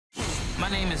My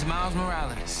name is Miles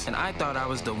Morales, and I thought I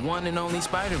was the one and only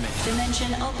Spider-Man.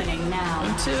 Dimension opening now.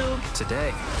 Until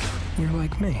today. You're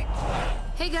like me.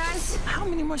 Hey, guys. How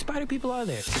many more spider people are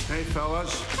there? Hey,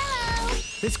 fellas. Hello.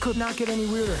 This could not get any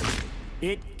weirder.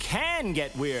 It can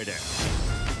get weirder.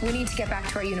 We need to get back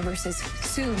to our universes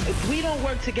soon. If we don't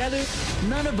work together,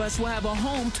 none of us will have a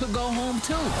home to go home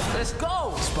to. Let's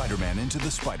go! Spider-Man Into the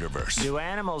Spider-Verse. Do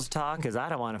animals talk? Because I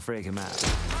don't want to freak them out.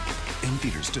 In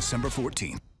theaters December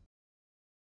 14th.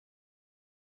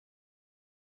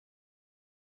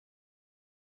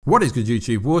 What is good,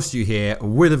 YouTube? Warstu here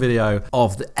with a video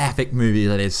of the epic movie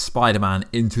that is Spider-Man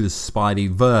Into the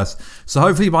Spideyverse. So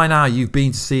hopefully by now you've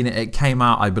been to seen it. It came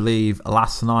out, I believe,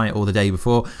 last night or the day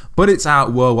before, but it's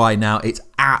out worldwide now. It's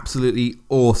absolutely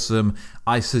awesome.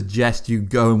 I suggest you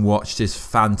go and watch this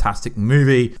fantastic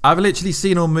movie. I've literally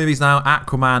seen all movies now,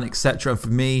 Aquaman, etc. And for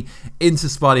me, Into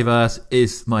Spideyverse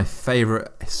is my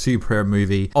favorite superhero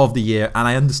movie of the year, and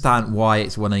I understand why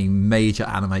it's won a major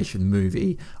animation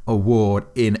movie award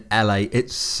in LA.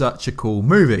 It's such a cool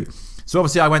movie. So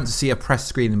obviously I went to see a press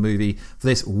screening movie for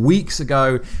this weeks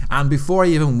ago, and before I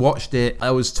even watched it,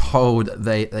 I was told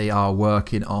they are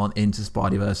working on Into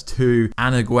Spideyverse 2,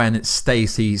 Anna Gwen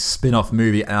Stacy's spin-off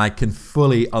movie, and I can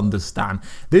fully understand.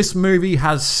 This movie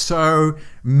has so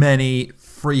many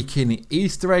freaking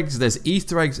Easter eggs. There's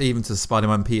Easter eggs even to the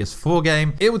Spider-Man PS4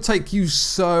 game. It would take you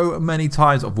so many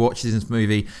times of watching this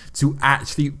movie to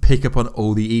actually pick up on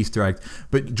all the Easter eggs.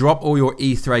 But drop all your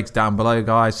Easter eggs down below,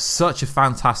 guys. Such a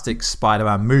fantastic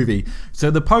Spider-Man movie. So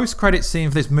the post-credit scene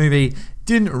for this movie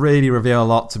didn't really reveal a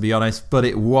lot, to be honest, but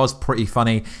it was pretty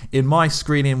funny. In my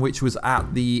screening, which was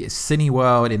at the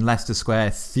Cineworld in Leicester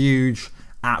Square, huge,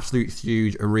 absolute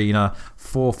huge arena,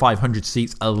 400-500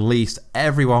 seats at least.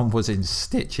 Everyone was in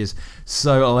stitches.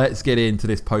 So let's get into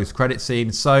this post-credit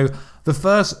scene. So the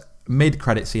first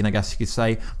mid-credit scene, I guess you could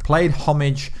say, played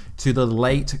homage to the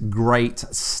late great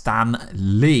Stan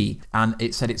Lee, and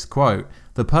it said, its quote,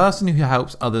 "The person who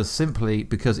helps others simply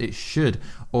because it should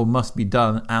or must be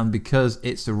done and because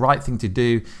it's the right thing to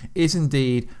do is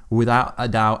indeed without a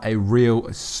doubt a real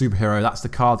superhero." That's the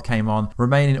card that came on,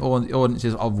 remaining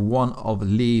audiences of one of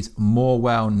Lee's more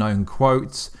well-known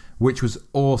quotes, which was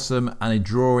awesome, and a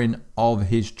drawing of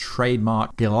his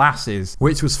trademark glasses,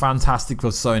 which was fantastic for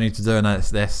Sony to do. And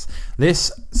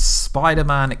this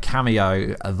Spider-Man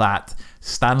cameo that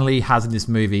Stan Lee has in this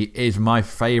movie is my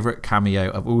favorite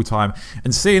cameo of all time.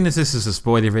 And seeing as this is a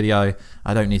spoiler video,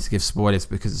 I don't need to give spoilers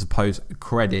because it's a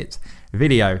post-credit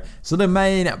video. So the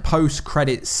main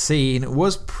post-credit scene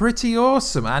was pretty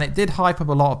awesome, and it did hype up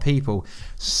a lot of people.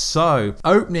 So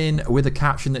opening with a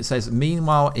caption that says,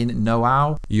 "Meanwhile in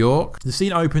Noel, York," the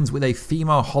scene opens with a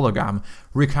female hologram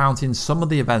recounting some of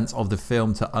the events of the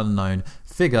film to unknown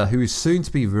figure who is soon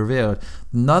to be revealed,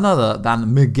 none other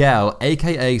than Miguel,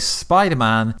 aka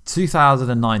Spider-Man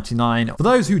 2099. For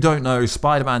those who don't know,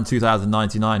 Spider-Man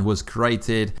 2099 was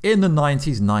created in the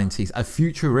 1990s, a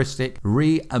futuristic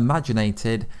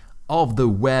reimaginated of the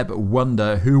Web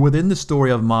Wonder, who within the story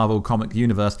of Marvel comic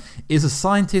universe is a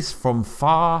scientist from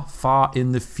far, far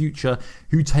in the future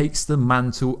who takes the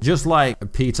mantle just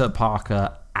like Peter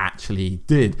Parker actually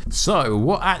did. So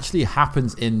what actually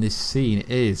happens in this scene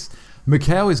is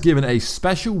Mikael is given a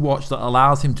special watch that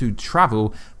allows him to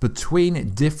travel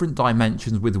between different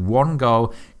dimensions with one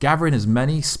goal, gathering as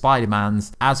many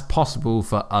Spider-Mans as possible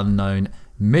for unknown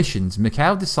missions.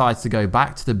 Mikael decides to go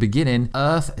back to the beginning,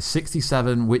 Earth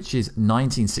 67, which is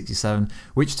 1967,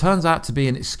 which turns out to be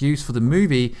an excuse for the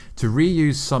movie to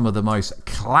reuse some of the most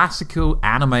classical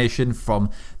animation from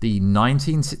the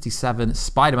 1967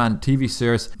 Spider-Man TV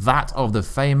series, that of the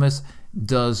famous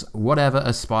 "Does Whatever a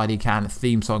Spidey Can"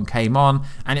 theme song came on,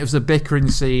 and it was a bickering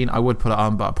scene. I would put it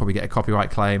on, but I'd probably get a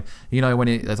copyright claim. You know, when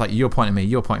it's like, "You're pointing at me,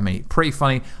 you're pointing at me." Pretty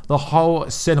funny. The whole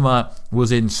cinema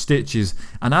was in stitches.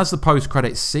 And as the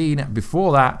post-credits scene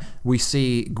before that, we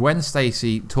see Gwen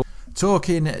Stacy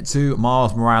talking to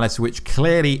Miles Morales, which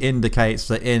clearly indicates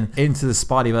that in Into the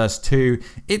Spideyverse 2,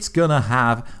 it's gonna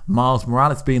have Miles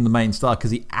Morales being the main star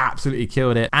because he absolutely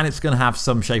killed it, and it's gonna have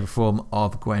some shape or form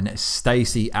of Gwen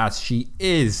Stacy, as she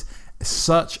is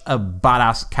such a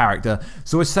badass character.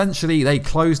 So essentially, they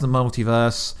closed the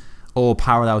multiverse or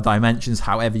parallel dimensions,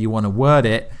 however you want to word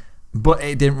it, but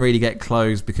it didn't really get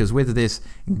closed because with this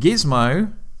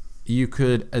gizmo, you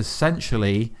could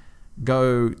essentially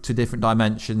go to different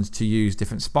dimensions to use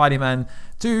different Spider-Men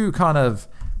to kind of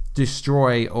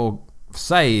destroy or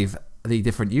save the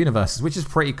different universes, which is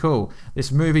pretty cool.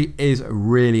 This movie is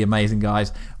really amazing,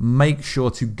 guys. Make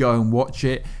sure to go and watch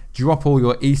it. Drop all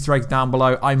your Easter eggs down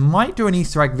below. I might do an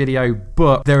Easter egg video,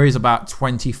 but there is about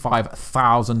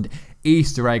 25,000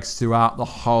 Easter eggs throughout the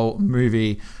whole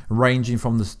movie, ranging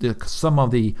from some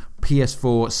of the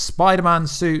PS4 Spider-Man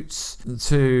suits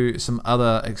to some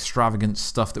other extravagant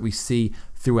stuff that we see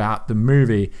throughout the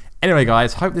movie. Anyway,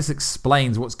 guys, hope this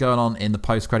explains what's going on in the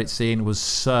post-credit scene. It was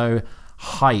so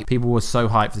hype. People were so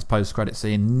hyped for this post-credit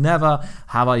scene. Never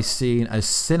have I seen a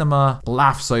cinema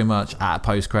laugh so much at a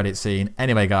post-credit scene.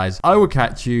 Anyway, guys, I will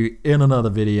catch you in another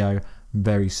video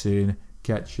very soon.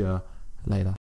 Catch you later.